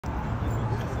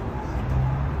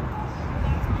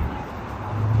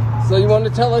So you want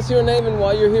to tell us your name and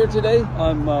why you're here today?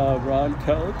 I'm Ron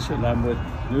Couch, and I'm with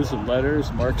News and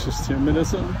Letters, Marxist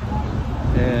Humanism.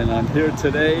 And I'm here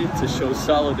today to show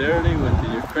solidarity with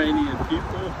the Ukrainian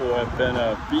people who have been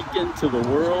a beacon to the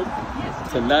world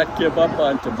to not give up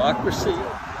on democracy.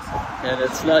 And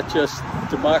it's not just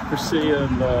democracy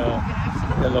in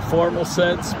the formal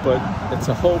sense, but it's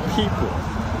a whole people.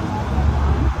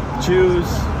 Jews,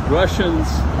 Russians,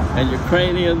 and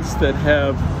Ukrainians that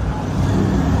have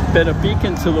been a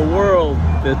beacon to the world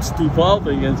that's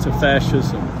devolving into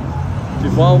fascism,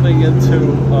 devolving into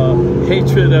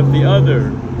hatred of the other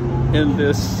in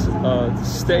this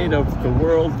state of the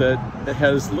world that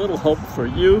has little hope for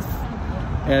youth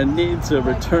and needs a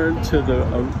return to the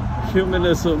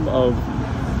humanism of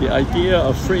the idea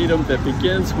of freedom that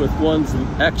begins with one's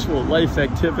actual life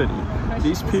activity.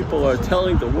 These people are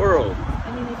telling the world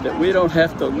that we don't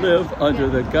have to live under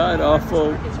the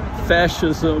god-awful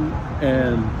fascism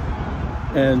and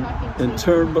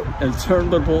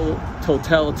interminable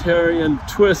totalitarian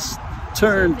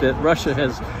turn that Russia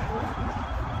has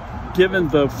given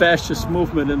the fascist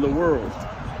movement in the world.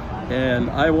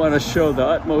 And I want to show the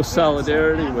utmost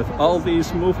solidarity with all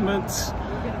these movements,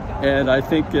 and I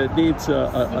think it needs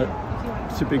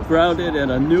to be grounded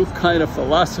in a new kind of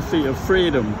philosophy of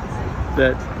freedom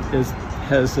that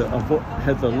has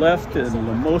the left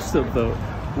and most of the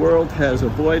world has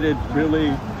avoided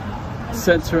really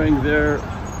centering their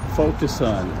focus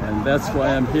on. And that's why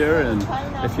I'm here. And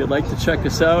if you'd like to check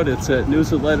us out, it's at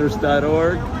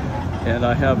newsandletters.org. And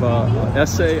I have an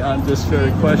essay on this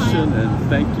very question, and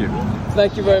thank you.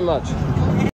 Thank you very much.